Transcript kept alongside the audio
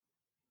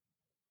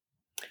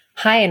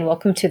Hi, and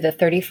welcome to the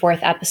 34th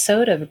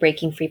episode of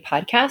Breaking Free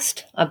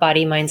Podcast, a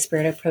body, mind,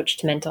 spirit approach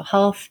to mental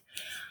health.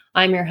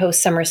 I'm your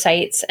host, Summer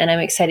Seitz, and I'm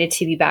excited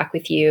to be back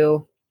with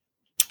you.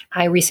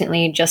 I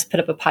recently just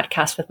put up a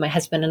podcast with my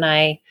husband and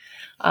I,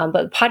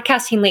 but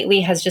podcasting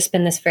lately has just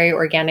been this very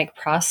organic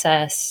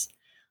process.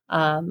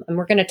 And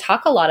we're going to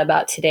talk a lot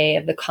about today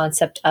of the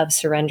concept of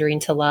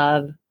surrendering to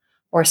love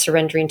or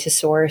surrendering to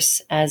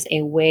source as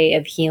a way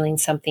of healing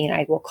something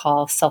I will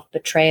call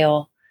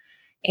self-betrayal.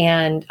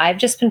 And I've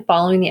just been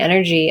following the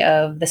energy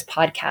of this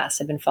podcast.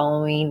 I've been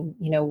following,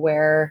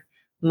 where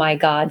my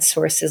God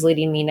source is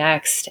leading me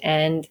next.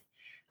 And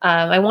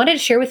I wanted to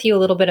share with you a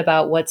little bit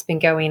about what's been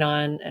going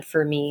on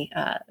for me.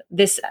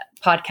 This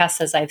podcast,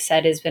 as I've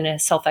said, has been a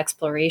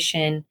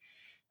self-exploration,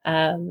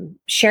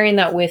 sharing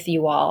that with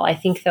you all. I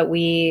think that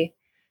we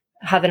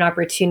have an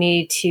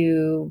opportunity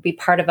to be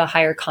part of a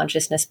higher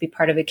consciousness, be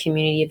part of a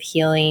community of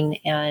healing,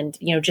 and,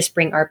 just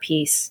bring our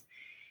peace.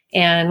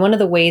 And one of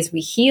the ways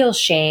we heal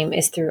shame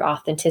is through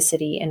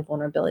authenticity and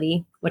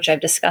vulnerability, which I've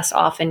discussed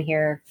often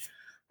here.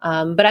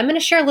 But I'm going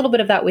to share a little bit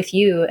of that with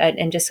you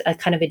and just a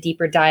kind of a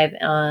deeper dive.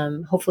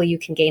 Hopefully you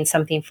can gain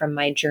something from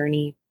my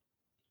journey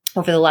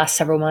over the last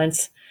several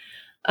months.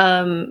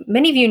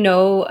 Many of you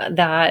know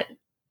that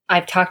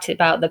I've talked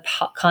about the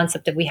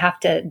concept of we have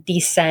to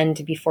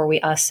descend before we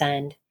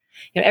ascend.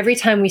 Every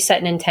time we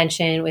set an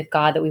intention with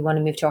God that we want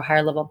to move to a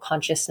higher level of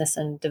consciousness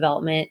and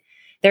development,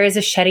 there is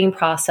a shedding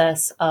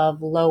process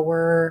of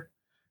lower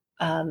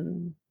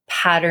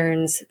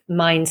patterns,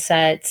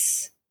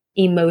 mindsets,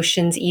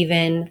 emotions,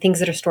 even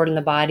things that are stored in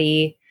the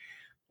body.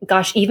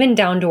 Gosh, even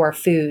down to our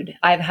food.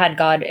 I've had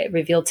God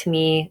reveal to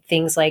me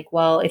things like,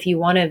 well, if you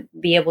want to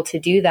be able to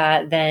do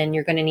that, then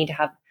you're going to need to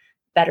have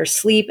better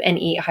sleep and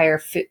eat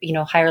higher,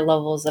 higher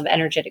levels of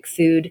energetic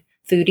food.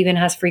 Food even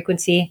has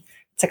frequency.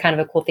 It's a kind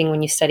of a cool thing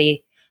when you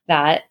study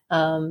that.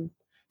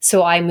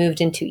 So I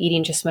moved into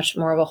eating just much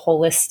more of a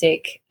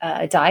holistic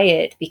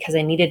diet because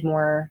I needed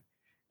more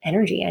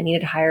energy. I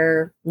needed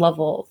higher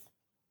level,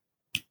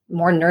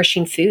 more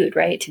nourishing food,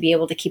 right? To be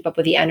able to keep up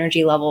with the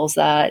energy levels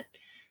that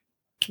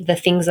the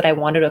things that I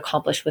wanted to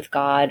accomplish with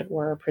God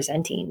were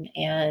presenting.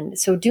 And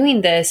so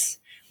doing this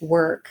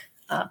work,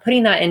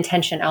 putting that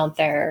intention out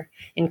there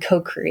in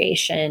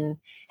co-creation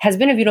has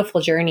been a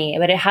beautiful journey,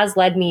 but it has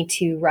led me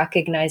to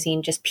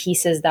recognizing just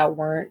pieces that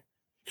weren't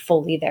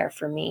fully there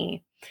for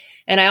me.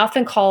 And I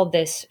often call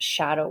this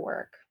shadow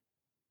work.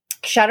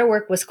 Shadow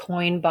work was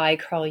coined by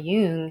Carl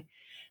Jung,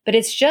 but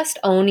it's just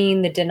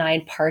owning the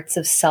denied parts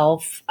of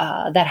self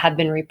that have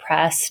been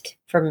repressed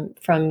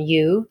from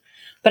you.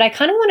 But I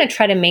kind of want to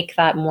try to make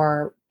that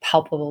more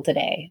palpable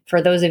today.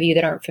 For those of you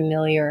that aren't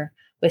familiar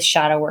with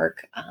shadow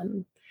work,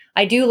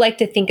 I do like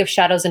to think of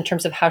shadows in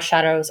terms of how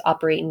shadows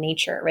operate in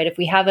nature, right? If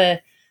we have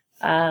a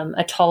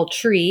tall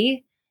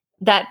tree,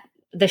 that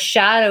the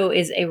shadow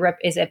is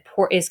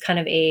kind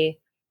of a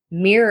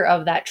mirror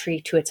of that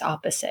tree to its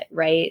opposite,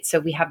 right? So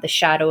we have the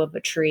shadow of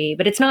a tree,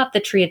 but it's not the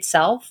tree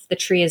itself. The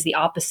tree is the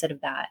opposite of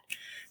that.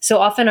 So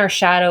often our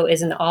shadow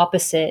is an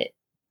opposite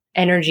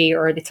energy,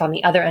 or it's on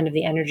the other end of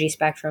the energy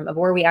spectrum of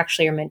where we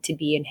actually are meant to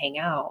be and hang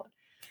out.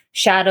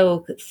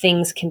 Shadow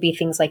things can be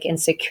things like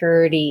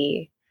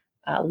insecurity,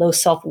 low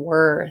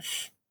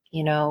self-worth,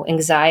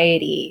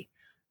 anxiety,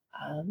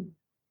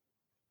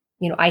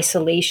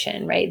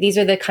 isolation, right? These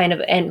are the kind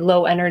of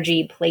low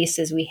energy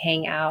places we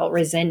hang out,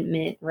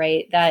 resentment,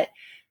 right? That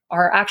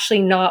are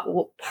actually not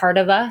part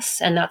of us.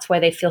 And that's why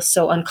they feel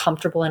so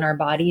uncomfortable in our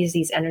bodies,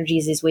 these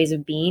energies, these ways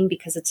of being,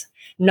 because it's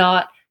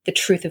not the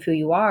truth of who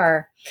you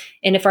are.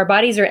 And if our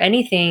bodies are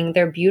anything,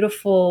 they're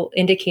beautiful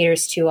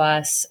indicators to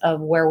us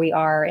of where we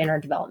are in our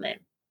development.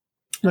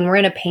 When we're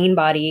in a pain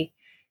body,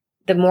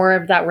 the more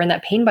of that we're in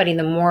that pain body,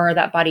 the more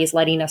that body is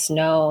letting us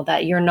know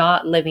that you're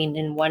not living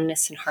in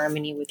oneness and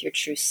harmony with your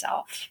true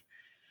self.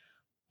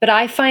 But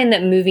I find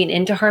that moving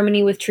into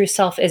harmony with true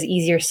self is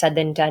easier said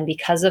than done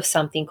because of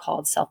something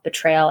called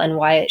self-betrayal and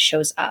why it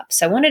shows up.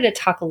 So I wanted to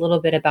talk a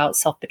little bit about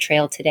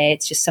self-betrayal today.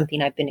 It's just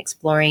something I've been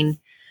exploring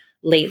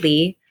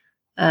lately.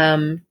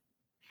 But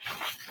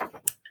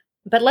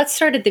let's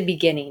start at the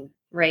beginning,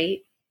 right?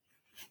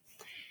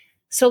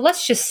 So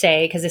let's just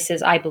say, because this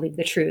is, I believe,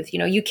 the truth,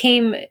 you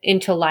came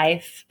into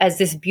life as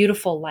this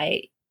beautiful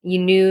light. You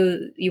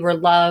knew you were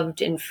loved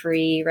and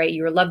free, right?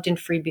 You were loved and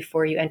free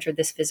before you entered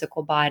this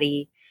physical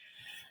body.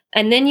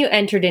 And then you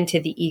entered into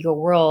the ego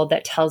world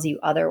that tells you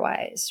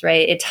otherwise,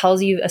 right? It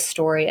tells you a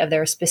story of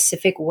there are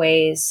specific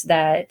ways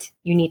that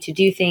you need to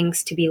do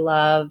things to be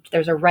loved.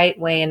 There's a right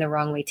way and the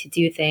wrong way to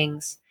do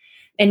things.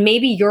 And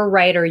maybe you're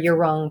right or you're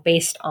wrong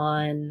based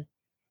on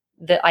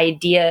the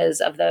ideas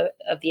of the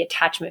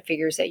attachment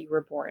figures that you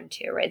were born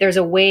to, right? There's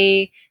a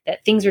way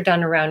that things are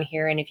done around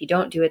here. And if you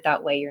don't do it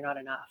that way, you're not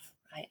enough.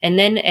 Right? And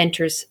then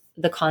enters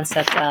the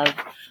concept of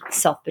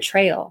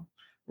self-betrayal,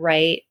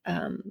 right?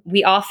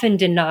 We often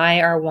deny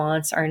our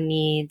wants, our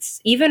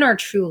needs, even our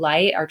true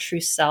light, our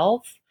true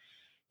self,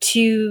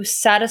 to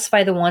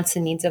satisfy the wants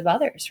and needs of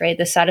others, right?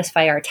 To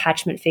satisfy our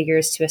attachment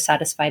figures, to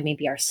satisfy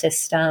maybe our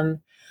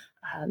system,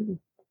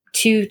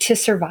 to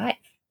survive.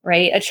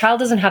 right? A child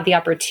doesn't have the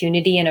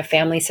opportunity in a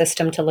family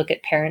system to look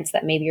at parents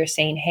that maybe are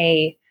saying,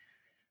 hey,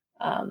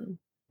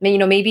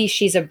 maybe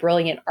she's a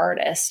brilliant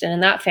artist. And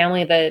in that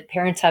family, the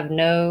parents have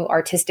no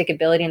artistic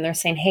ability. And they're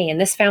saying, hey, in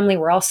this family,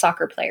 we're all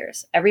soccer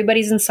players.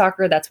 Everybody's in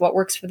soccer. That's what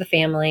works for the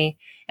family.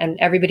 And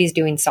everybody's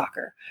doing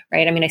soccer,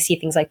 right? I mean, I see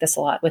things like this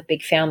a lot with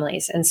big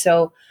families. And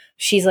so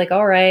she's like,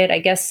 all right, I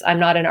guess I'm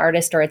not an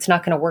artist, or it's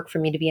not going to work for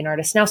me to be an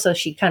artist now. So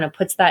she kind of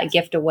puts that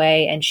gift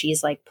away and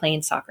she's like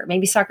playing soccer.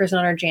 Maybe soccer's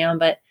not her jam,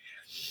 but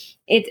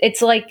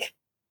it's like,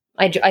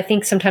 I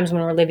think sometimes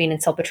when we're living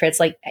in self-betrayal,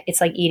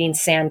 it's like eating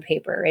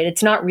sandpaper, right?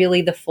 It's not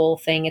really the full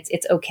thing.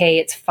 It's okay.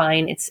 It's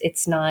fine.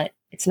 It's not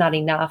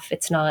enough.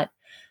 It's not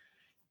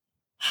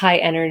high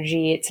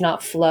energy. It's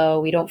not flow.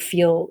 We don't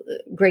feel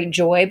great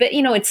joy, but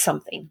it's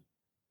something.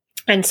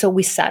 And so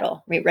we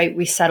settle, right?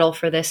 We settle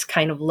for this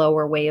kind of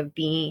lower way of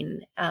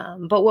being.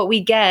 But what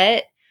we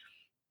get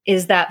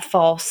is that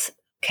false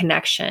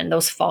connection,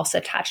 those false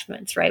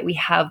attachments, right? We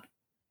have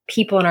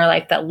people in our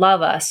life that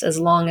love us as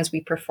long as we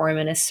perform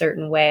in a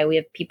certain way. We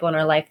have people in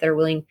our life that are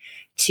willing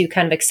to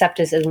kind of accept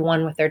us as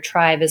one with their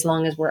tribe, as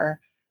long as we're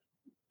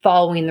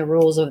following the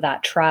rules of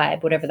that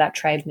tribe, whatever that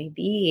tribe may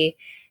be.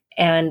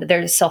 And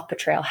there's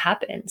self-betrayal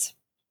happens.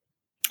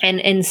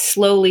 And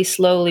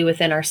slowly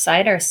within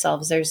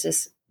ourselves,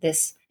 there's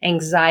this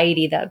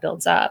anxiety that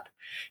builds up.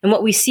 And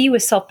what we see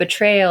with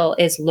self-betrayal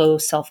is low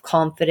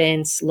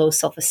self-confidence, low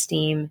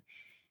self-esteem.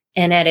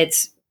 And at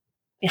its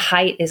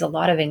height is a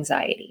lot of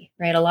anxiety,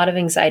 right? A lot of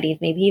anxiety,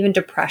 maybe even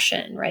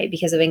depression, right?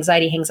 Because if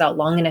anxiety hangs out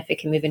long enough, it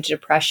can move into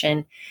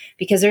depression,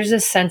 because there's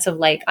this sense of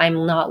like,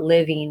 I'm not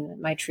living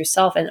my true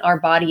self. And our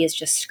body is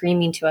just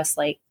screaming to us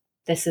like,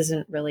 this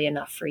isn't really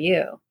enough for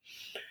you.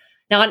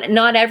 Now,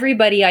 not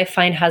everybody I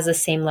find has the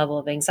same level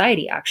of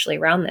anxiety actually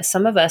around this.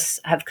 Some of us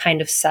have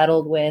kind of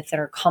settled with and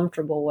are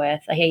comfortable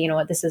with, hey, you know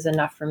what, this is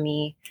enough for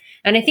me.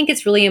 And I think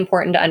it's really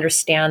important to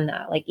understand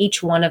that, like,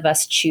 each one of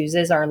us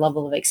chooses our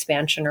level of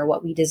expansion or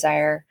what we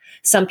desire.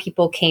 Some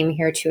people came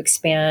here to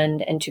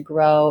expand and to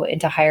grow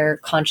into higher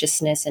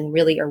consciousness and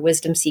really are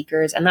wisdom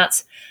seekers. And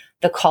that's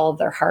the call of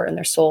their heart and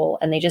their soul.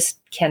 And they just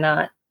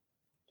cannot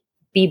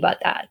be but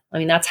that. I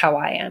mean, that's how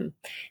I am.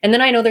 And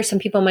then I know there's some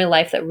people in my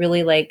life that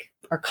really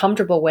are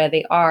comfortable where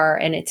they are.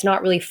 And it's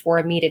not really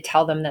for me to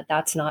tell them that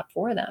that's not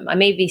for them. I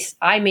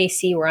may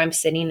see where I'm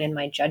sitting in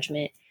my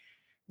judgment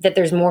that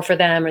there's more for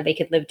them or they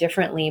could live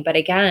differently. But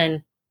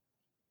again,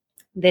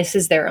 this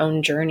is their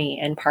own journey.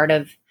 And part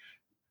of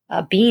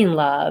being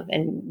love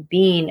and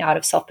being out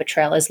of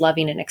self-betrayal is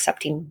loving and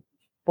accepting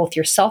both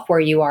yourself where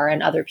you are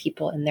and other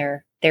people in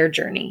their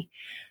journey.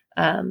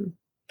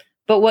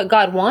 But what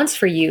God wants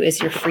for you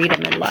is your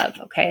freedom and love.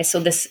 Okay.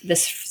 So this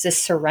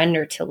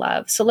surrender to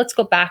love. So let's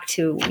go back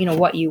to,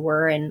 what you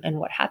were and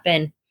what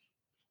happened.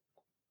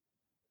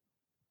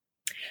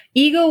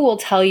 Ego will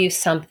tell you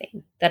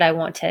something that I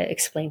want to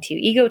explain to you.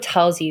 Ego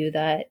tells you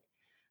that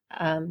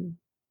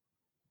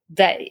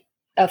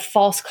a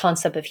false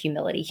concept of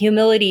humility.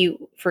 Humility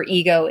for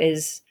ego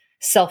is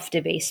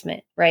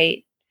self-debasement,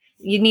 right?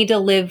 You need to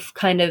live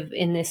kind of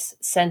in this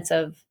sense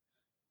of,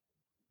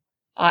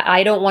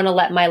 I don't want to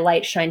let my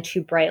light shine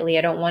too brightly.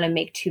 I don't want to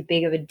make too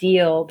big of a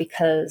deal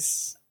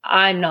because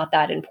I'm not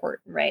that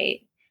important,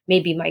 right?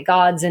 Maybe my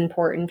God's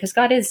important, because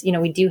God is,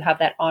 we do have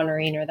that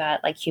honoring or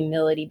that like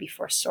humility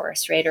before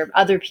source, right? Or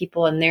other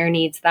people and their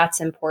needs,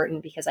 that's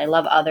important because I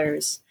love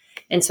others.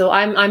 And so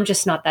I'm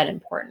just not that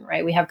important,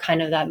 right? We have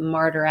kind of that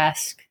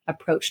martyr-esque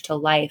approach to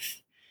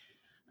life.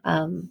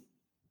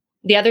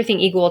 The other thing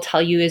ego will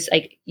tell you is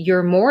like,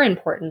 you're more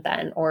important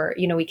than, or,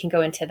 we can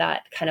go into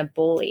that kind of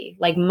bully,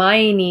 like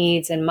my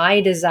needs and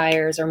my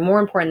desires are more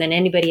important than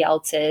anybody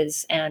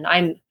else's. And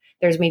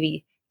there's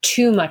maybe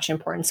too much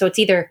importance. So it's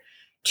either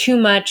too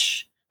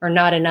much or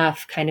not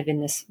enough, kind of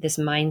in this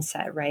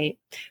mindset, right?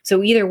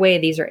 So either way,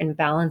 these are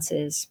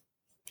imbalances.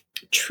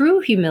 True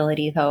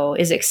humility, though,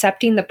 is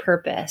accepting the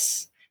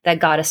purpose that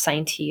God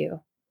assigned to you.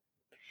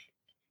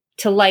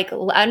 To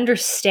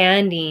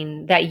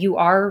understanding that you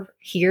are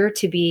here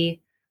to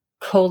be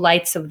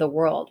co-lights of the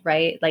world,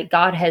 right? Like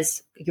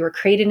you were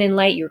created in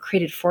light, you were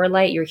created for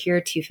light, you're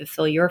here to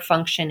fulfill your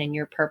function and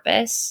your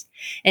purpose.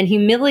 And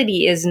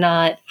humility is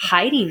not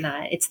hiding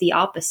that. It's the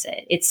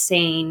opposite. It's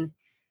saying,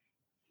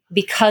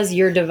 because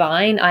you're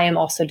divine, I am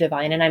also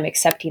divine, and I'm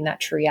accepting that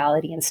true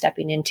reality and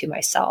stepping into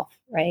myself,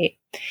 right?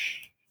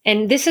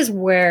 And this is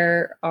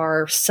where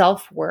our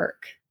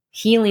self-work,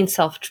 healing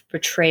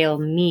self-betrayal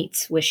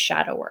meets with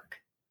shadow work,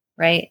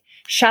 right?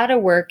 Shadow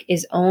work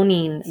is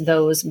owning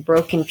those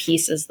broken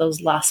pieces,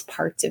 those lost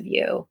parts of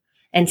you,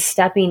 and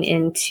stepping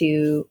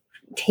into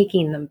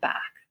taking them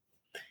back.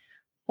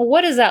 Well,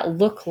 what does that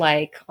look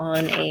like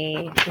on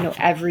a,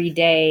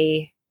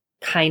 everyday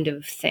kind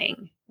of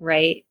thing,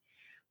 right?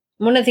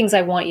 One of the things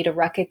I want you to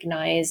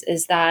recognize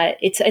is that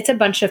it's a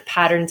bunch of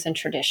patterns and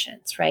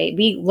traditions, right?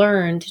 We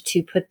learned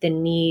to put the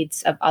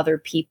needs of other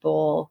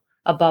people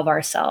above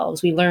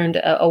ourselves. We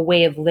learned a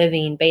way of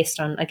living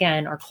based on,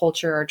 again, our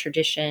culture, our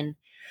tradition.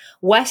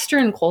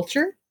 Western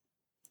culture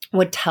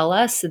would tell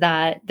us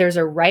that there's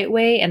a right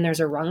way and there's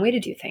a wrong way to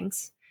do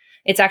things.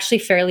 It's actually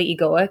fairly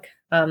egoic.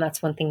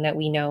 That's one thing that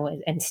we know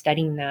and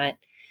studying that.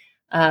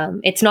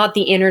 It's not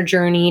the inner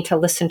journey to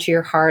listen to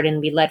your heart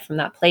and be led from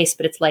that place,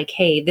 but it's like,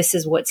 hey, this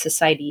is what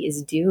society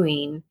is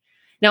doing.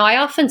 Now, I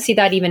often see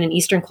that even in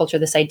Eastern culture,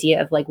 this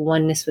idea of like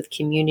oneness with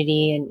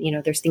community,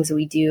 and, there's things that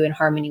we do in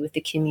harmony with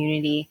the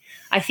community.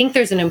 I think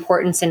there's an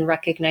importance in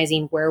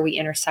recognizing where we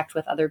intersect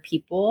with other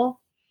people,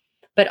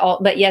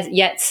 but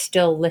yet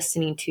still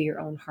listening to your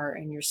own heart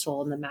and your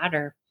soul in the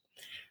matter.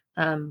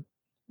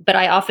 But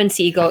I often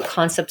see egoic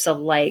concepts of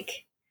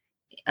like,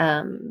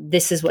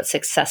 this is what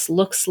success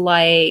looks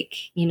like,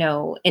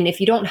 and if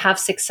you don't have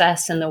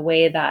success in the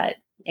way that,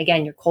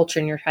 again, your culture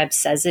and your tribe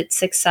says it's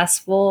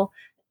successful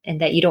and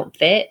that you don't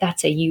fit,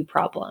 that's a you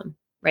problem,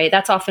 right?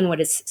 That's often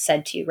what is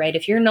said to you, right?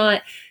 If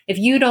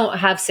you don't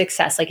have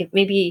success, like if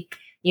maybe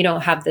you don't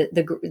have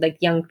the like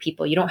young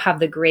people, you don't have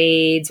the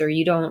grades, or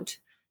you don't,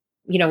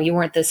 you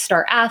weren't the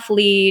star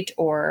athlete,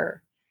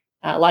 or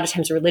a lot of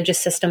times religious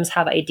systems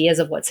have ideas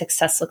of what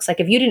success looks like.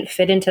 If you didn't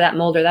fit into that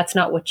mold, or that's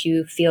not what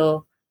you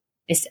feel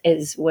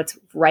is what's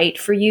right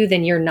for you,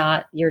 then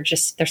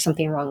there's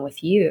something wrong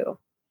with you,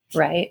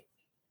 right?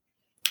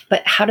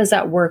 But how does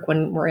that work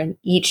when we're in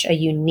each a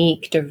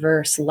unique,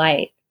 diverse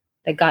light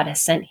that God has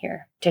sent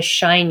here to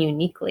shine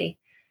uniquely,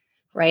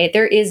 right?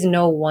 There is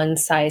no one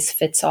size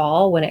fits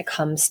all when it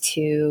comes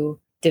to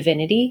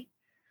divinity.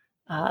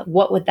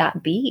 What would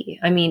that be?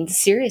 I mean,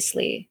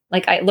 seriously,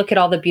 like I look at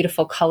all the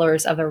beautiful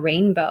colors of a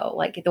rainbow.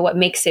 Like what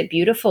makes it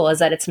beautiful is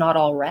that it's not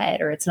all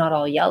red or it's not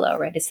all yellow,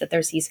 right? It's that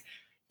there's these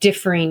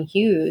differing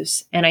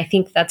hues. And I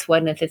think that's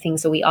one of the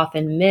things that we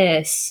often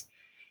miss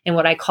in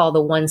what I call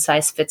the one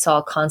size fits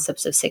all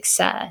concepts of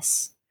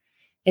success,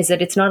 is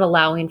that it's not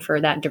allowing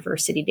for that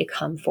diversity to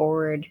come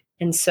forward.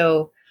 And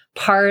so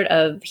part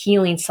of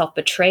healing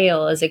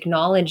self-betrayal is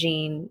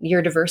acknowledging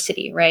your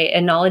diversity, right?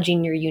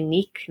 Acknowledging your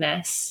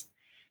uniqueness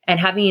and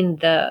having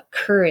the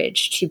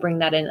courage to bring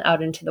that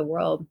out into the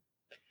world.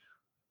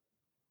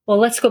 Well,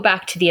 let's go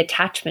back to the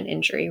attachment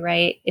injury,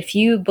 right? If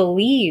you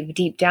believe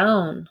deep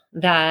down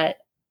that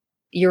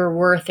your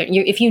worth,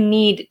 if you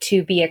need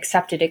to be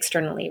accepted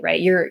externally, right?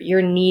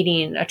 You're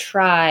needing a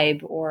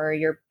tribe or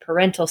your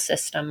parental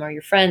system or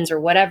your friends or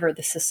whatever,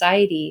 the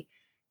society,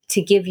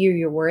 to give you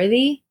your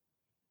worthy,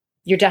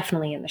 you're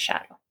definitely in the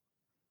shadow,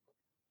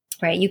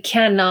 right? You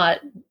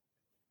cannot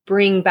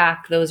bring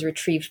back those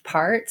retrieved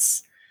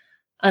parts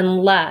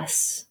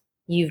unless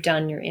you've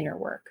done your inner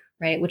work,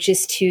 right? Which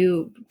is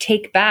to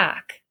take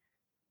back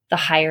the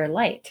higher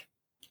light.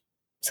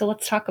 So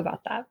let's talk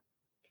about that.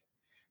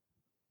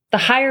 The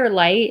higher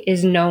light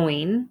is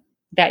knowing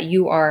that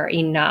you are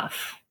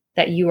enough,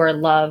 that you are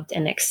loved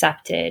and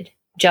accepted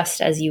just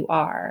as you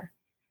are,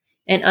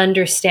 and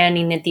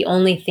understanding that the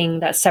only thing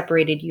that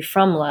separated you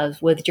from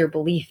love was your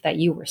belief that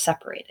you were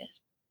separated,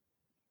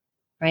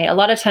 right? A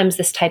lot of times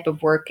this type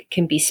of work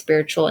can be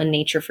spiritual in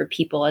nature for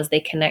people as they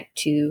connect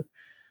to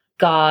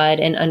God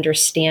and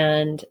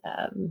understand,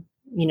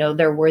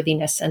 their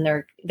worthiness and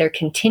their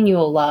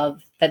continual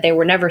love, that they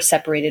were never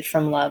separated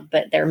from love,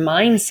 but their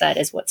mindset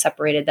is what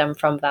separated them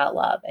from that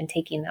love, and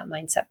taking that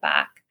mindset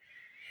back.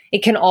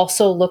 It can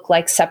also look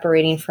like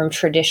separating from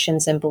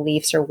traditions and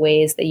beliefs or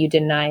ways that you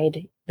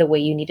denied the way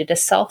you needed to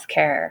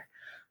self-care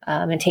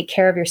and take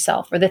care of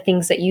yourself, or the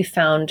things that you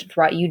found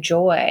brought you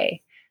joy,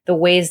 the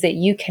ways that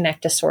you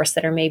connect to source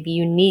that are maybe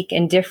unique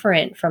and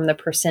different from the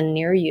person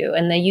near you,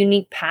 and the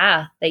unique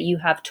path that you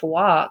have to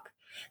walk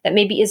that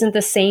maybe isn't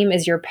the same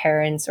as your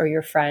parents or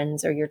your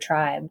friends or your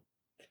tribe.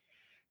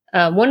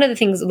 One of the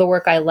things, the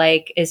work I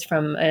like, is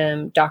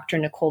from Dr.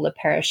 Nicole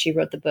LaParish. She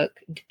wrote the book,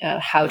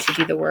 How to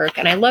Do the Work.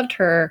 And I loved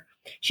her.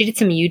 She did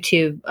some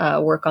YouTube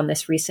work on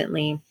this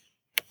recently.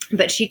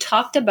 But she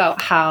talked about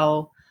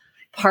how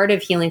part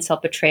of healing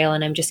self-betrayal,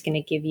 and I'm just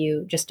going to give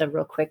you just a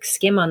real quick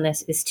skim on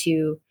this, is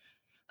to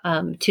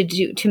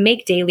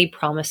make daily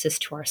promises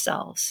to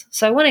ourselves.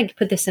 So I want to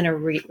put this in a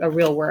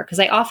real work, because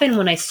I often,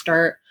 when I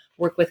start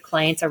work with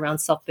clients around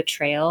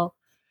self-betrayal,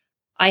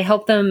 I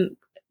help them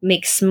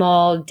make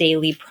small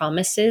daily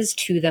promises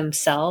to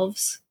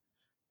themselves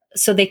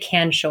so they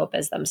can show up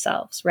as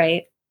themselves,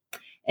 right?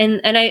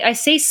 And I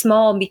say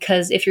small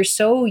because if you're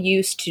so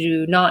used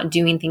to not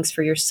doing things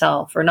for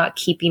yourself or not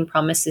keeping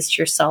promises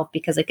to yourself,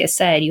 because like I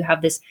said, you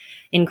have this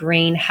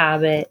ingrained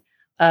habit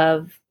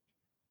of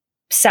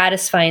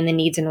satisfying the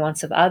needs and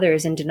wants of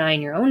others and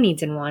denying your own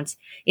needs and wants,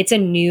 it's a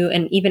new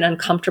and even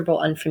uncomfortable,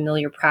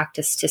 unfamiliar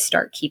practice to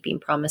start keeping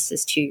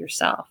promises to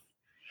yourself.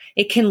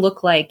 It can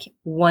look like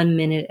 1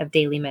 minute of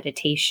daily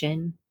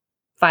meditation,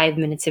 5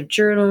 minutes of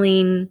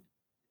journaling,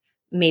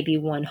 maybe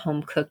one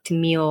home cooked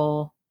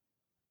meal.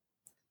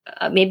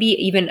 Maybe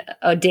even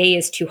a day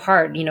is too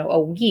hard, a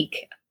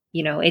week.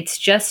 It's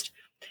just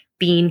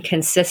being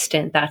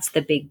consistent. That's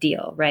the big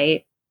deal,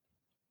 right?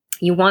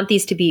 You want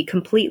these to be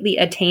completely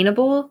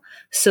attainable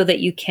so that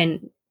you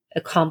can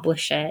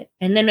accomplish it.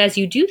 And then as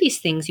you do these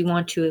things, you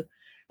want to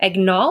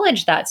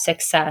acknowledge that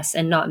success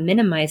and not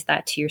minimize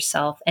that to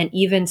yourself, and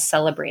even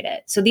celebrate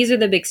it. So these are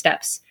the big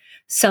steps.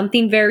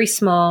 Something very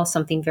small,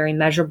 something very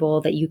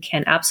measurable that you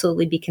can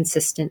absolutely be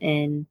consistent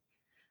in.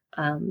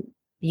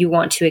 you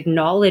want to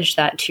acknowledge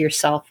that to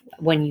yourself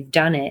when you've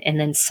done it and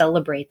then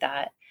celebrate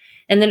that.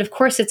 And then, of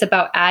course, it's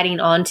about adding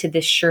on to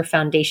this sure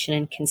foundation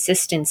and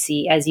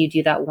consistency as you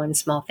do that one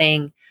small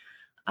thing.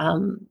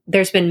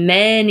 There's been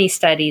many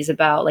studies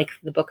about, like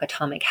the book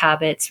Atomic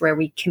Habits, where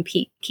we can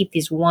keep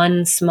these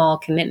one small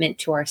commitment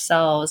to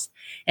ourselves,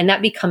 and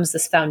that becomes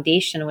this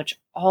foundation in which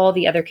all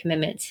the other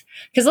commitments.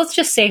 Because let's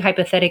just say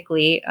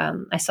hypothetically,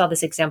 I saw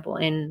this example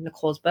in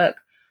Nicole's book.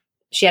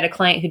 She had a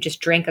client who just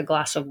drank a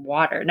glass of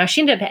water. Now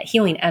she ended up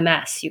healing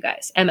MS, you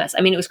guys. MS.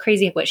 I mean, it was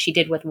crazy what she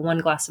did with one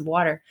glass of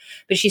water.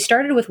 But she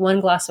started with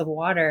one glass of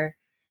water,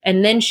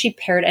 and then she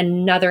paired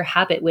another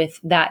habit with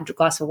that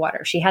glass of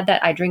water. She had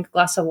that I drink a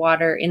glass of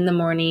water in the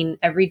morning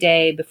every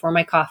day before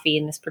my coffee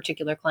in this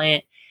particular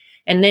client.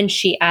 And then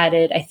she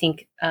added, I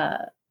think,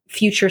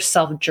 future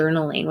self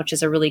journaling, which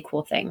is a really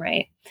cool thing,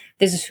 right?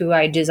 This is who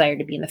I desire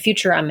to be in the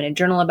future. I'm going to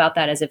journal about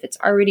that as if it's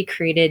already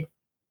created.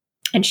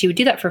 And she would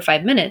do that for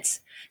 5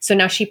 minutes. So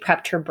now she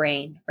prepped her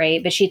brain,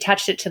 right? But she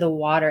attached it to the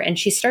water, and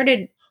she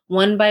started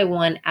one by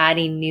one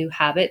adding new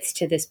habits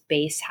to this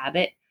base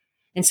habit.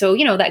 And so,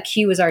 that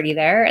cue was already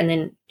there, and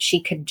then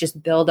she could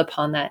just build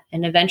upon that.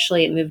 And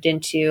eventually it moved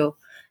into,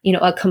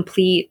 a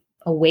complete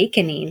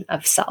awakening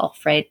of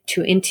self, right?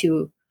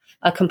 Into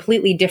a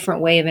completely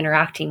different way of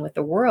interacting with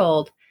the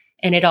world.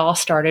 And it all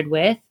started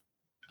with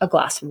a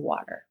glass of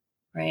water,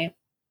 right?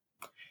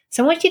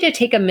 So I want you to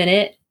take a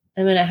minute.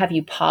 I'm going to have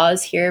you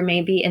pause here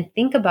maybe and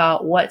think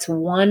about what's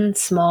one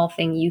small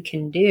thing you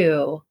can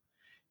do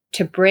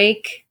to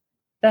break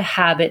the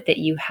habit that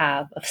you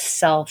have of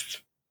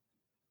self,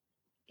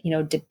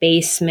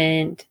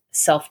 debasement,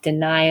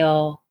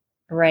 self-denial,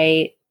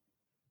 right?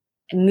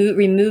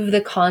 Remove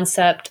the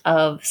concept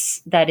of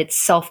that it's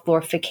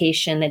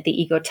self-glorification, that the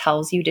ego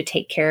tells you to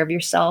take care of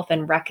yourself,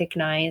 and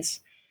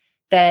recognize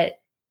that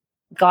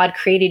God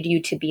created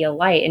you to be a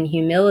light, and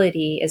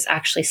humility is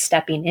actually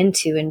stepping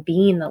into and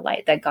being the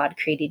light that God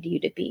created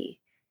you to be.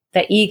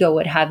 The ego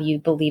would have you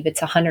believe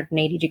it's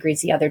 180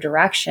 degrees the other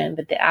direction,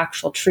 but the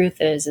actual truth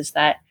is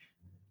that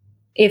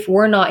if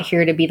we're not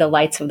here to be the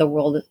lights of the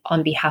world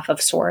on behalf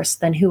of Source,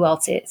 then who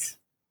else is,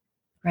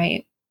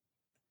 right?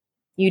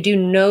 You do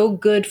no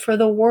good for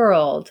the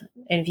world.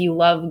 And if you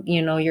love,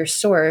 your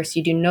Source,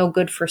 you do no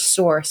good for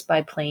Source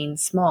by playing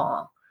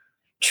small.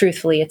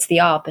 Truthfully, it's the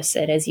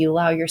opposite. As you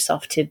allow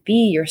yourself to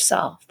be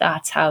yourself,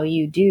 that's how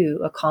you do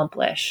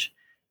accomplish.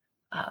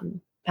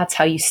 That's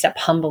how you step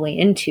humbly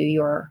into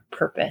your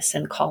purpose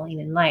and calling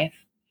in life.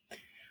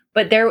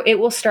 But it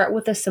will start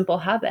with a simple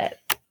habit.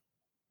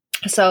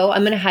 So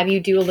I'm going to have you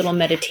do a little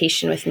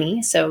meditation with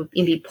me. So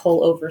maybe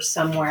pull over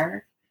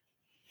somewhere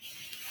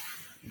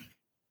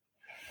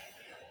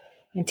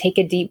and take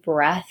a deep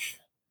breath.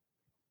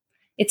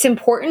 It's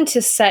important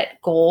to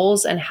set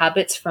goals and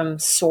habits from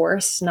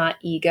Source, not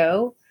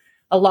ego.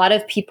 A lot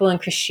of people in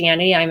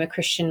Christianity, I'm a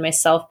Christian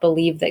myself,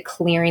 believe that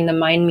clearing the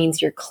mind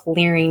means you're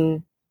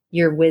clearing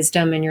your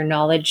wisdom and your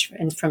knowledge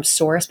and from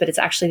Source, but it's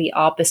actually the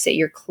opposite.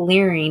 You're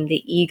clearing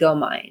the ego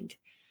mind,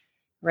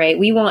 right?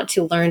 We want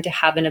to learn to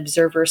have an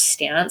observer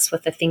stance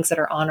with the things that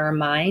are on our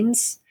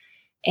minds.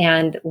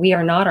 And we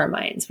are not our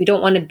minds. We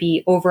don't want to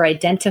be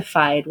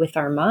over-identified with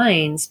our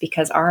minds,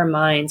 because our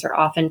minds are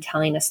often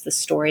telling us the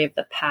story of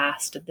the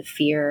past, of the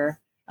fear,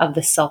 of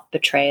the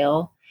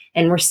self-betrayal.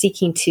 And we're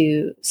seeking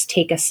to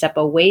take a step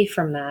away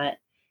from that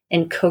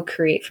and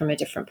co-create from a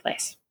different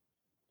place.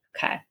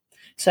 Okay.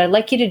 So what I'd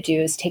like you to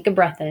do is take a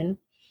breath in,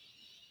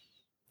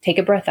 take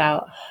a breath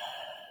out,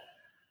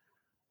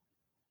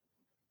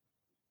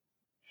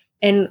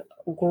 and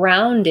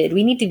grounded.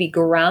 We need to be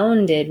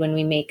grounded when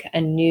we make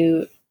a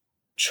new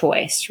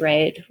choice,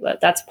 right?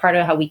 That's part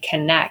of how we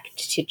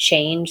connect to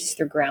change,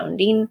 through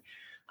grounding.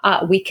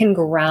 We can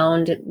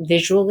ground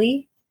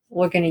visually.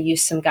 We're going to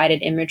use some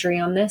guided imagery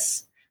on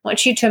this. I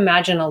want you to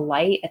imagine a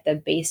light at the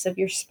base of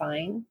your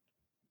spine.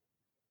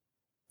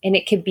 And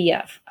it could be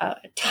a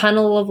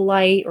tunnel of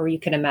light, or you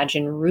can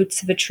imagine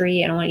roots of a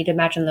tree. And I want you to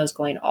imagine those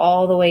going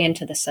all the way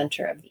into the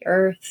center of the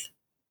earth,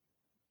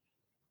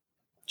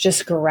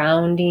 just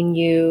grounding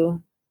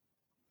you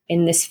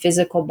in this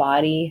physical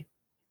body,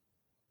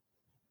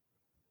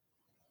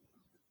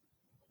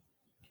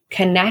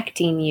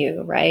 connecting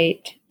you,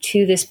 right,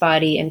 to this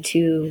body and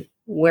to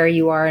where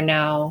you are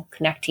now,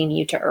 connecting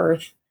you to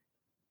earth.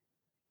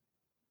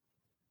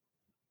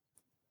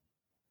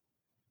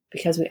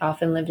 Because we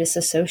often live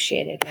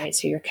disassociated, right?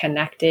 So you're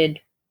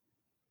connected,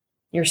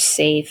 you're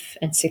safe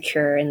and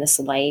secure in this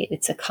light.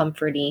 It's a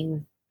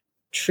comforting,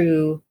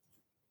 true,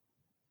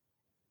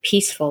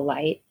 peaceful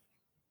light.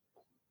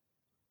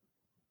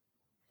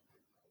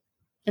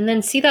 And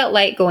then see that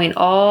light going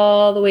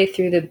all the way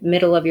through the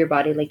middle of your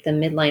body, like the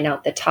midline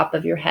out the top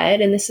of your head.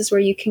 And this is where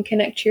you can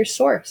connect to your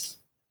Source.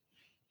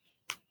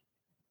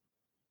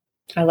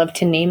 I love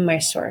to name my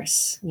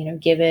Source,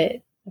 give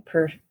it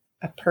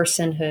a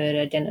personhood,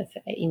 identify,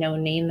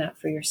 name that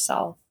for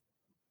yourself.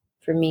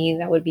 For me,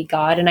 that would be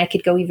God. And I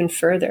could go even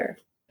further,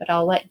 but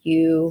I'll let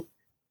you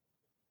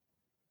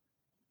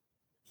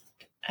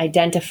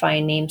identify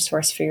and name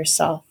Source for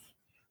yourself.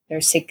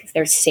 There's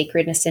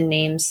sacredness in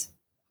names.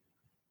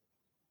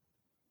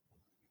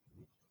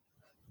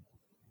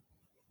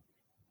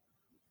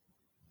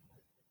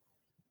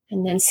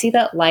 And then see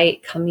that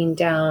light coming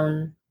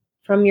down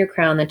from your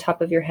crown, the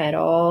top of your head,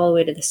 all the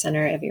way to the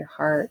center of your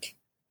heart.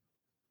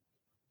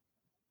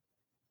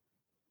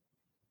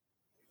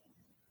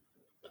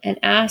 And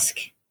ask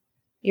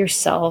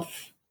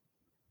yourself,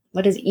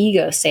 what does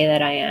ego say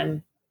that I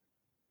am?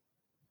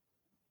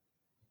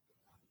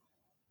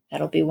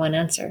 That'll be one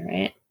answer,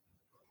 right?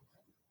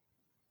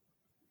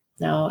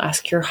 Now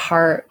ask your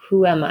heart,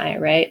 who am I,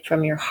 right?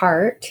 From your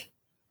heart,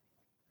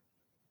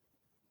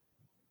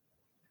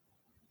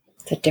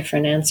 it's a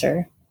different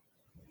answer.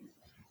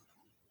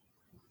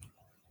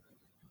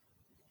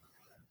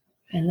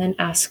 And then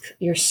ask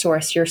your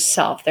source,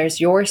 yourself.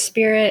 There's your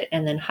spirit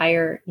and then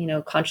higher,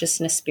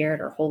 consciousness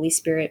spirit or Holy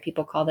Spirit,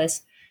 people call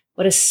this.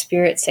 What does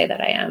spirit say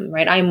that I am,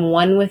 right? I'm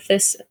one with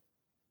this.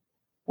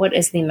 What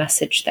is the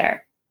message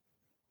there?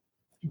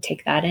 And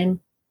take that in.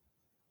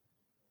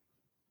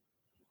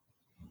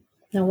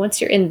 Now,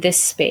 once you're in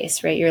this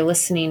space, right, you're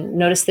listening,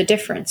 notice the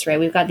difference, right?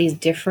 We've got these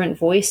different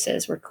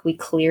voices where we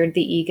cleared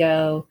the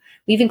ego.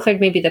 We even cleared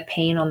maybe the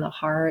pain on the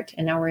heart,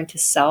 and now we're into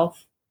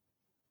self.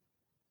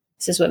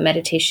 This is what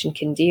meditation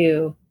can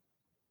do.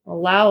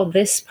 Allow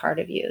this part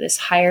of you, this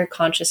higher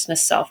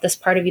consciousness self, this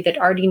part of you that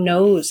already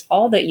knows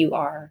all that you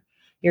are,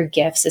 your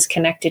gifts, is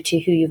connected to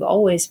who you've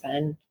always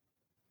been.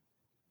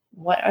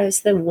 What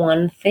is the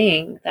one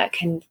thing that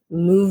can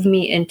move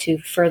me into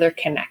further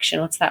connection?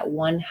 What's that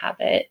one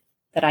habit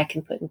that I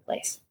can put in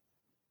place?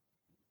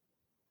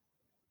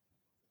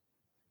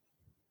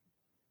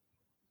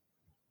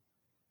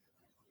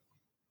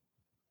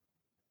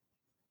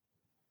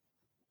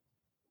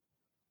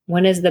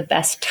 When is the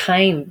best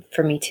time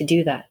for me to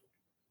do that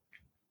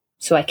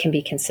so I can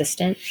be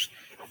consistent?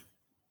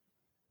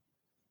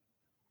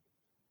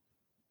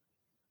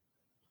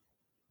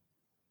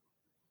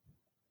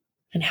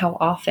 And how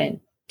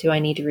often do I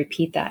need to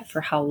repeat that?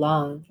 For how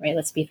long, right?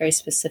 Let's be very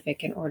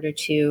specific in order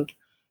to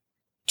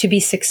be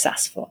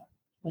successful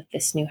with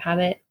this new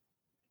habit.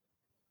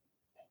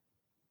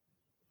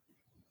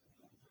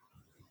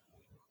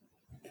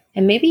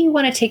 And maybe you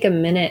want to take a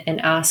minute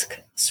and ask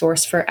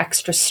Source for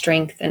extra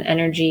strength and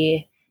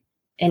energy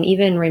and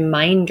even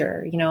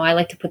reminder. I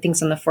like to put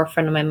things on the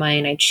forefront of my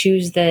mind. I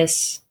choose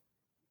this.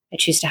 I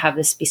choose to have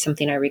this be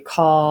something I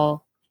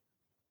recall.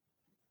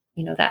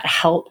 That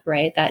help,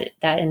 right?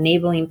 That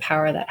enabling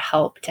power, that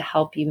help to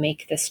help you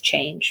make this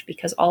change,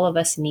 because all of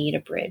us need a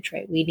bridge,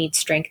 right? We need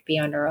strength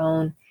beyond our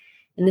own.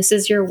 And this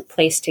is your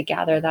place to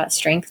gather that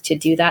strength to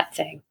do that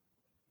thing.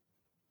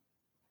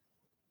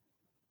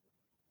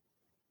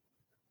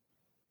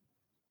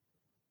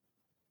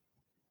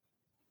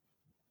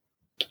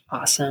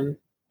 Awesome.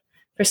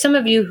 For some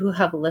of you who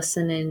have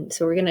listened in,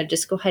 so we're going to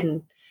just go ahead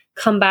and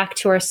come back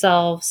to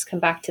ourselves, come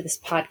back to this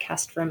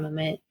podcast for a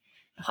moment.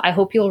 I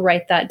hope you'll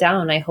write that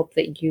down. I hope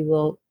that you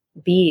will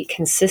be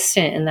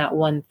consistent in that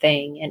one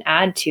thing and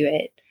add to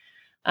it.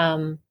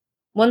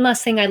 One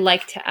last thing I'd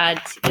like to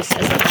add,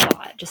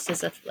 just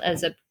as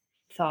a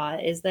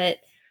thought, is that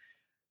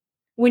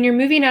when you're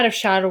moving out of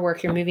shadow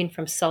work, you're moving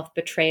from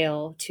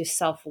self-betrayal to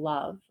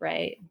self-love,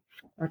 right?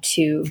 Or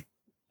to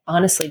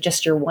honestly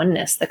just your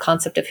oneness, the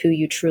concept of who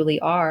you truly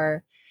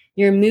are.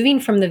 You're moving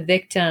from the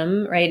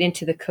victim, right,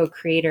 into the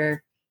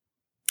co-creator.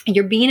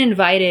 You're being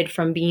invited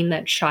from being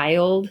that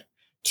child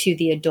to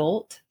the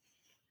adult.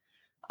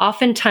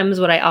 Oftentimes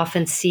what I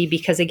often see,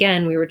 because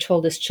again, we were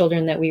told as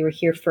children that we were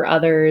here for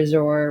others,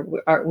 or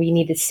we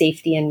needed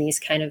safety in these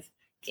kind of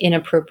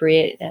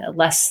inappropriate,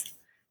 less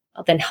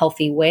than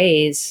healthy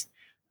ways.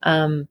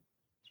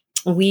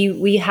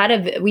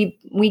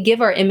 We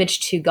give our image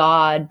to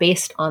God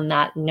based on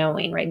that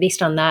knowing, right?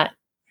 Based on that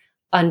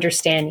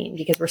understanding,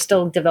 because we're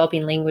still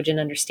developing language and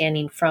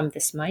understanding from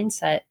this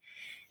mindset.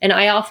 And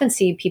I often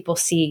see people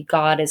see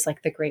God as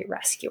like the great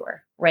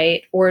rescuer,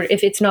 right? Or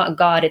if it's not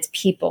God, it's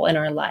people in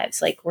our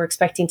lives. Like we're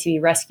expecting to be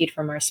rescued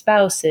from our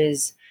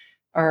spouses,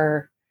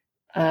 or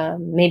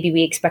maybe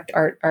we expect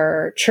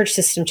our church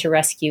system to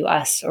rescue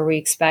us, or we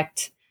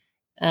expect,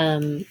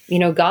 God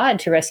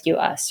to rescue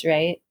us,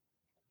 right?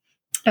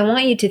 I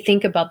want you to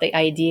think about the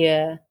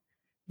idea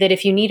that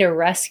if you need a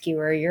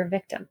rescuer, you're a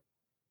victim,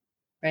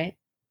 right?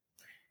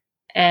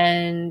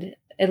 And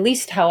at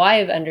least how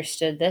I've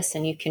understood this,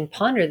 and you can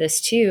ponder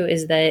this too,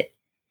 is that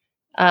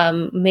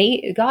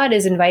God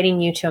is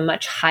inviting you to a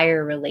much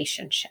higher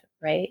relationship,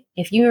 right?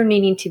 If you are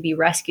needing to be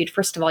rescued,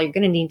 first of all, you're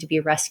going to need to be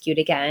rescued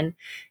again.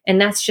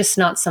 And that's just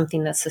not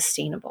something that's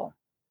sustainable.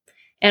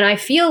 And I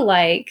feel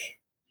like,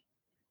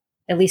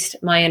 at least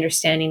my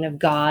understanding of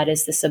God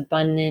as this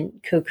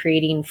abundant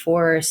co-creating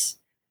force,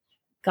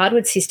 God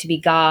would cease to be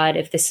God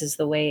if this is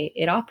the way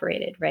it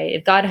operated, right?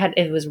 If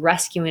it was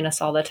rescuing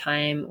us all the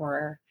time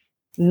or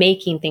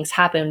making things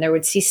happen, there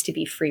would cease to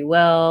be free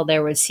will.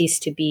 There would cease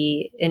to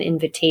be an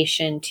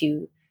invitation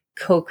to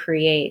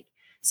co-create.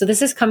 So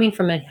this is coming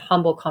from a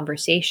humble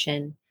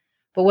conversation.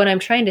 But what I'm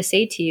trying to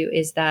say to you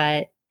is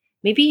that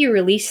maybe you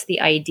release the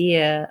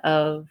idea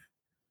of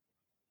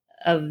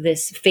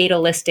this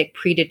fatalistic,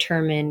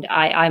 predetermined,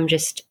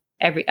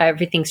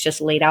 everything's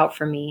just laid out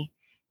for me,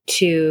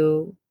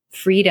 to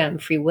freedom,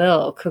 free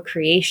will,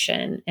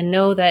 co-creation, and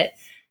know that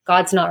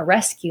God's not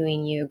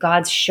rescuing you.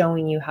 God's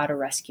showing you how to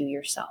rescue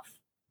yourself.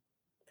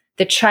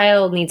 The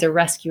child needs a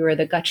rescuer.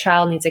 The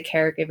child needs a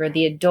caregiver.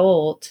 The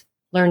adult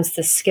learns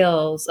the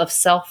skills of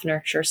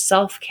self-nurture,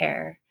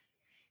 self-care,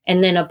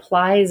 and then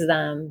applies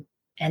them.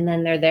 And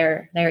then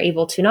they're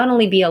able to not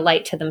only be a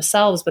light to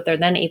themselves, but they're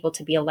then able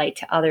to be a light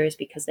to others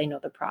because they know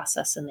the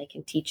process and they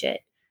can teach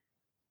it.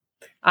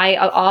 My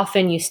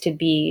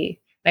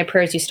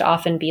prayers used to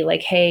often be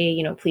like,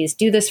 hey, please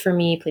do this for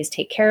me. Please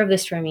take care of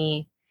this for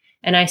me.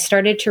 And I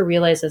started to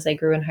realize as I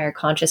grew in higher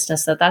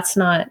consciousness that that's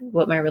not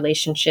what my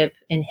relationship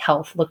in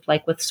health looked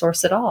like with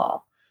Source at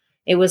all.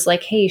 It was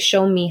like, hey,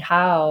 show me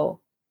how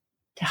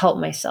to help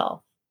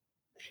myself.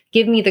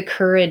 Give me the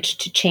courage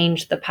to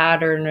change the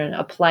pattern and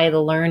apply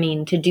the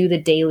learning, to do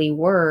the daily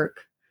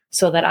work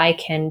so that I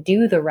can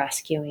do the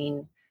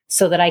rescuing,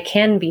 so that I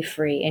can be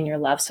free in your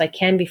love, so I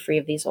can be free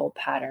of these old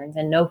patterns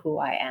and know who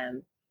I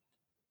am.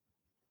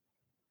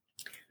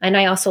 And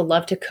I also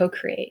love to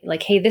co-create.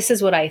 Like, hey, this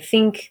is what I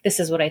think. This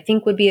is what I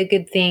think would be a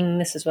good thing.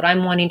 This is what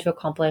I'm wanting to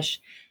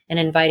accomplish, and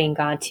inviting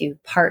God to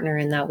partner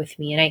in that with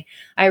me. And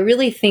I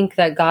really think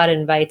that God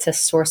invites us,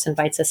 Source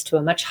invites us to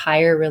a much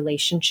higher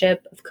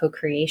relationship of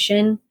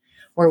co-creation,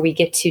 where we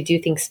get to do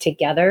things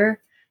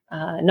together,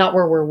 not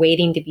where we're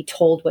waiting to be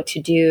told what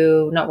to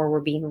do, not where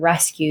we're being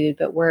rescued,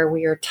 but where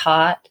we are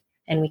taught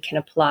and we can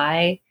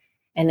apply,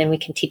 and then we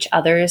can teach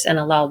others and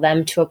allow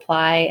them to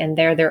apply, and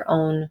they're their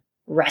own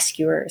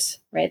rescuers,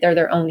 right? They're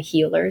their own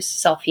healers,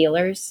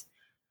 self-healers.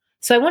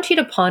 So I want you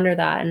to ponder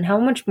that and how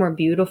much more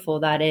beautiful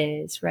that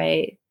is,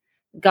 right?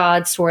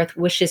 God's Source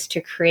wishes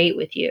to create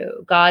with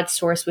you. God's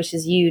Source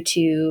wishes you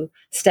to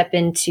step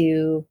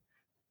into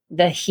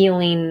the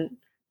healing,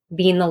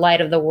 being the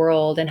light of the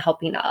world and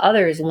helping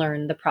others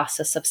learn the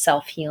process of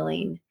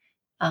self-healing,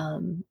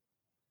 and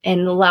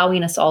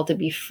allowing us all to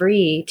be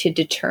free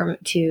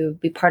to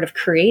be part of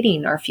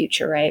creating our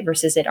future, right?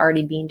 Versus it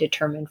already being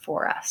determined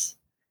for us.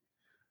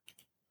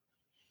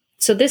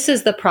 So this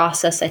is the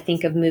process, I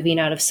think, of moving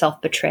out of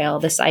self-betrayal,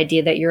 this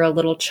idea that you're a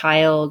little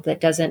child that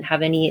doesn't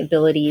have any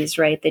abilities,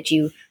 right? That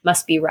you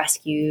must be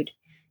rescued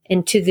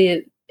into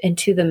the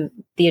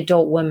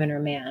adult woman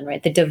or man,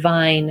 right? The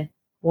divine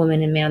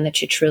woman and man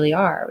that you truly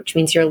are, which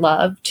means you're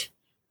loved,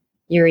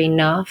 you're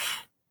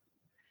enough.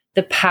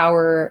 The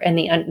power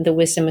and the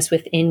wisdom is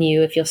within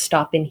you if you'll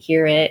stop and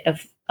hear it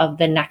of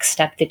the next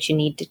step that you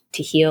need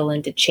to heal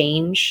and to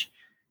change.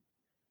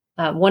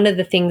 One of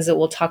the things that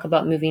we'll talk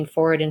about moving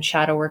forward in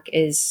shadow work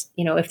is,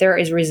 if there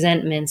is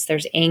resentments,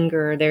 there's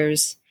anger,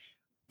 there's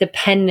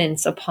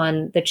dependence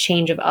upon the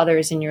change of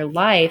others in your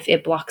life,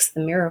 it blocks the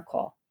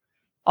miracle.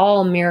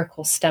 All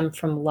miracles stem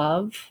from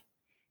love,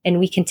 and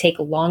we can take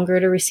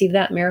longer to receive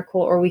that miracle,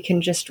 or we can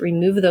just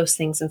remove those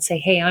things and say,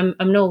 hey, I'm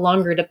no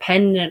longer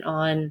dependent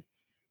on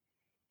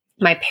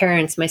my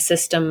parents, my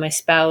system, my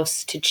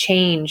spouse to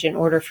change in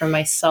order for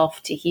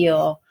myself to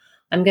heal.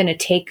 I'm going to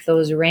take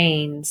those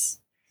reins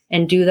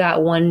and do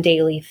that one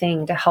daily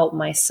thing to help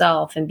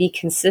myself and be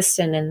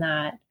consistent in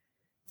that,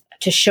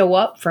 to show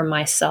up for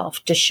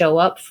myself, to show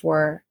up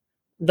for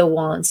the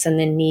wants and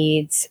the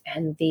needs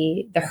and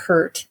the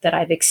hurt that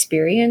I've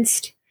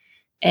experienced,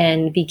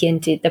 and begin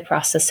the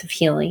process of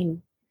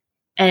healing.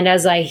 And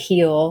as I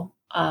heal,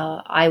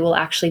 I will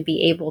actually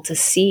be able to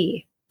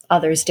see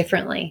others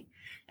differently.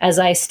 As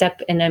I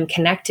step and I'm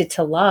connected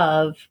to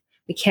love,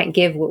 we can't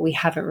give what we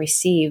haven't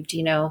received.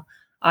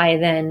 I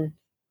then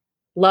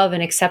love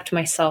and accept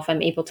myself.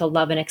 I'm able to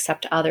love and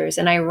accept others.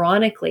 And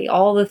ironically,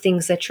 all the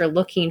things that you're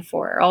looking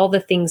for, all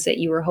the things that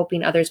you were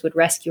hoping others would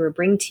rescue or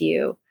bring to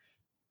you,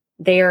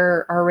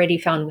 they're already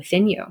found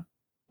within you,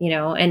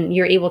 and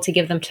you're able to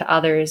give them to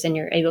others, and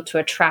you're able to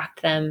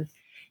attract them.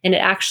 And it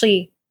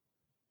actually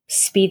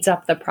speeds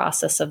up the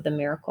process of the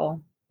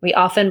miracle. We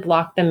often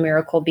block the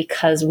miracle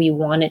because we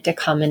want it to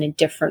come in a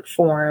different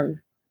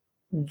form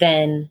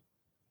than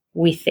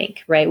we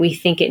think, right? We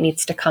think it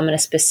needs to come in a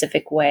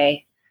specific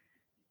way.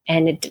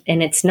 And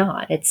it's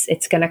not.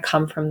 It's going to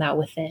come from that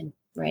within,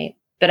 right?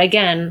 But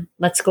again,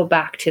 let's go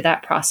back to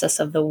that process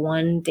of the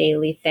one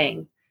daily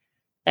thing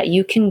that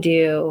you can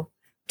do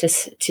to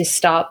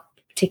stop,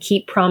 to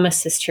keep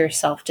promises to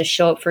yourself, to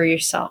show up for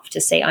yourself, to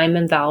say, I'm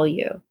in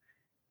value.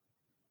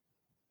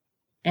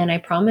 And I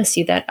promise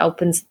you that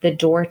opens the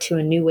door to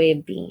a new way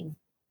of being.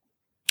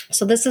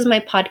 So this is my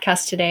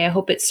podcast today. I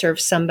hope it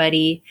serves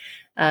somebody.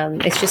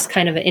 It's just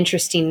kind of an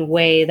interesting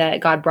way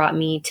that God brought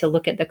me to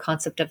look at the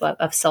concept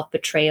of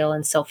self-betrayal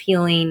and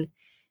self-healing,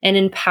 and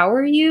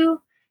empower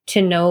you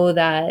to know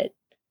that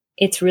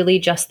it's really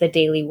just the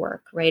daily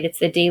work, right? It's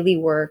the daily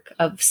work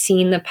of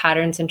seeing the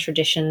patterns and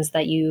traditions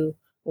that you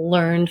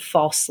learned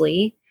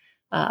falsely,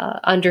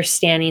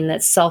 understanding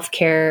that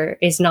self-care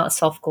is not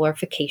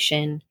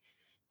self-glorification,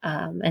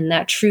 and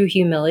that true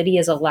humility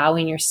is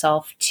allowing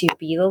yourself to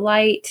be the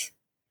light,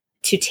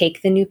 to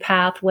take the new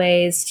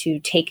pathways, to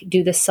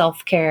do the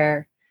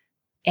self-care,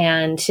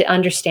 and to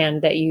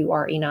understand that you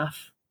are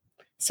enough.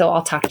 So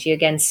I'll talk to you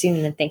again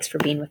soon, and thanks for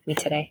being with me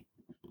today.